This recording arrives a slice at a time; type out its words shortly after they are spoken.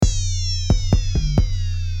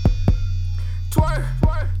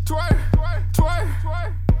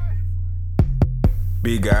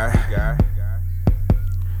BeatxGod.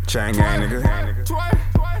 Chain gang, nigga.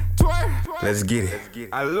 Let's get it.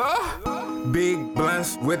 I love big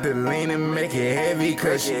blunts with the lean and make it heavy,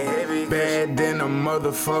 cause she bad than a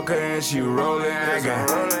motherfucker and she rollin'. I got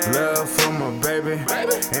love for my baby,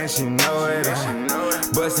 and she know it.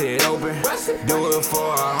 Bust it open, do it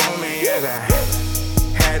for her homie. I got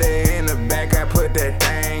had it in the back, I put that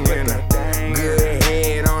thing in her. Good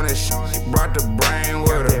head on the shit, brought the brain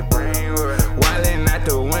with her. Wildin' out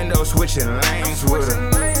the window, switching lanes with her.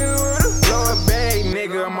 Blow a bag,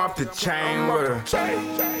 nigga, I'm off the chain with her.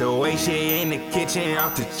 The way she in the kitchen,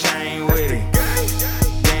 off the chain with it.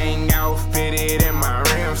 Gang outfitted and my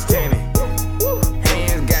rims tinted.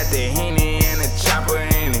 Hands got the Henny and the chopper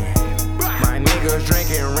in it. My niggas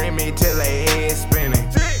drinking Remy till they head spinning.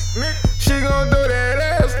 She gon' do that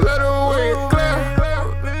ass, let her way it clear.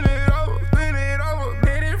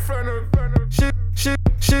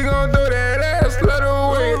 She gon' do that ass, let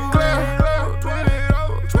her way it clear.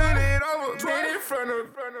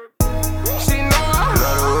 She know I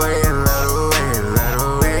let her way it, let her way it, let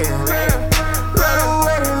her way it, let her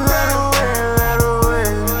way it, let her way it, let her way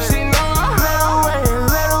it. She know I let her way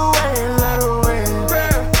it, let her way it,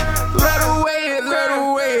 let her way it, let her way it, let her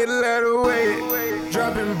way it, let her way it.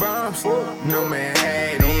 Dropping bombs, no man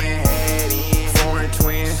had it. Foreign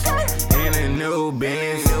twins in a new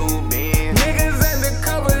Benz. Niggas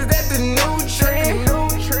undercovers, that's the new trend.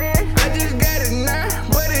 I just got it now,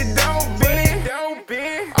 but it don't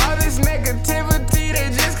bend. All this negativity, they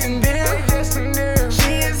just condemn.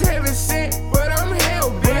 She is heaven sent, but I'm hell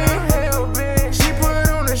bent. She put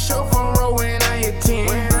on a show for row when I hit 10.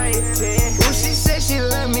 Well, she said she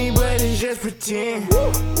love me, but it's just pretend.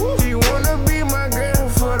 She wanna be my girl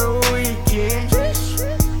for the weekend.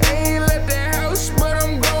 Ain't left the house, but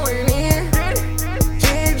I'm going in. She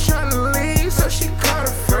ain't tryna leave, so she called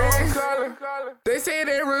her friends. They say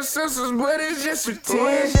they real sisters, but it's just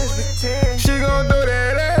pretend. She gon' do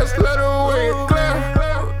that ass, let her way it clear.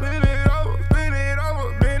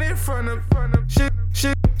 Bend it from the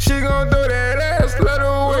she gon' do that ass, let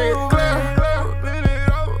her way it clear. Bend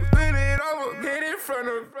it from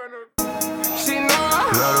the she know I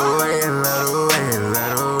let her way it, let her way it,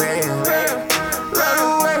 let her way it, let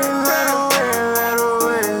her way it, let her way it, let her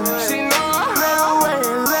way it. She know I let her way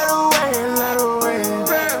it, let her way it, let her way it,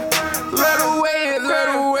 let her way it, let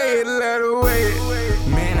her way it, let her way it.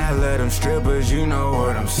 Man, I love them strippers, you know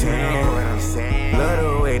what I'm saying. Love the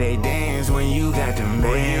way they dance when you got them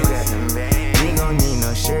bands. You gon' need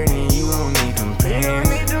no shirt and you gon' need them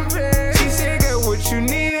pants. She said, got what you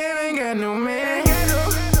need and ain't got no man.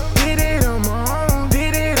 Did it on my own,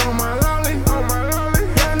 did it on my lonely.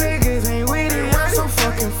 Y'all niggas ain't with it, I'm so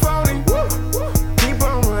fucking phony. Keep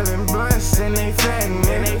on rolling blunts and they fat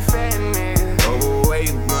nigga.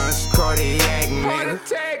 Overweight blunts, cardiac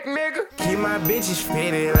nigga. Keep my bitches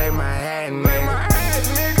fitted like my hat nigga.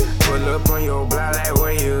 Pull up on your block like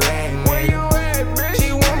where you at, nigga.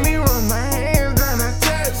 She want me run my hands down her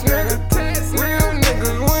tats, nigga. Real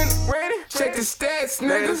niggas went ready, check the stats,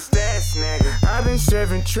 nigga. I been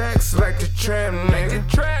serving tracks like the trap, nigga.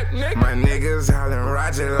 My niggas hollering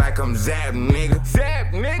Roger like I'm Zap, nigga.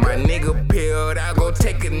 My nigga peeled, I go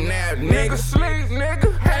take a nap, nigga. Sleep,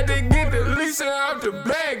 nigga. Had to get the Lisa out the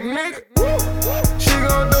bag, nigga. She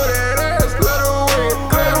gon' do that.